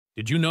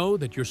Did you know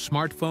that your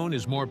smartphone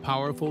is more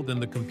powerful than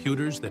the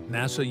computers that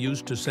NASA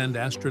used to send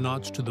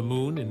astronauts to the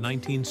moon in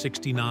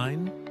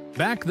 1969?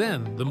 Back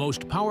then, the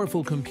most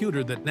powerful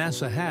computer that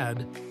NASA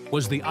had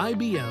was the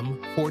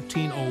IBM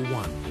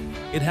 1401.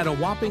 It had a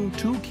whopping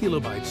 2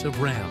 kilobytes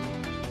of RAM.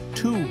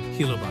 2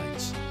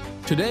 kilobytes.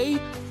 Today,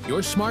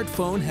 your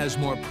smartphone has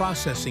more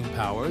processing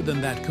power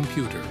than that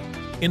computer.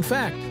 In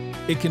fact,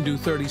 it can do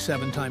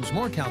 37 times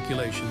more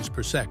calculations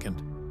per second.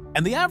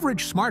 And the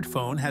average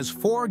smartphone has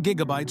 4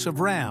 gigabytes of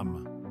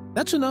RAM.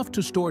 That's enough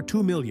to store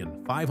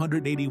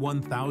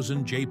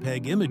 2,581,000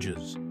 JPEG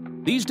images.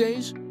 These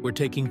days, we're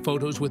taking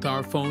photos with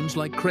our phones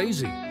like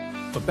crazy.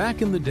 But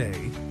back in the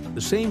day,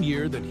 the same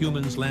year that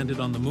humans landed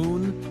on the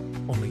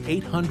moon, only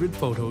 800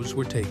 photos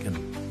were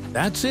taken.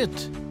 That's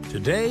it.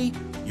 Today,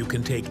 you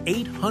can take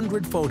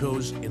 800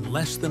 photos in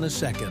less than a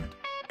second.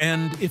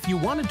 And if you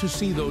wanted to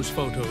see those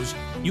photos,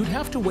 you'd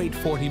have to wait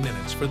 40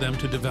 minutes for them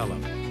to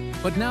develop.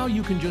 But now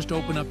you can just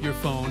open up your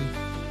phone,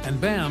 and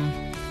bam,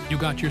 you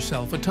got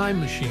yourself a time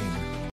machine.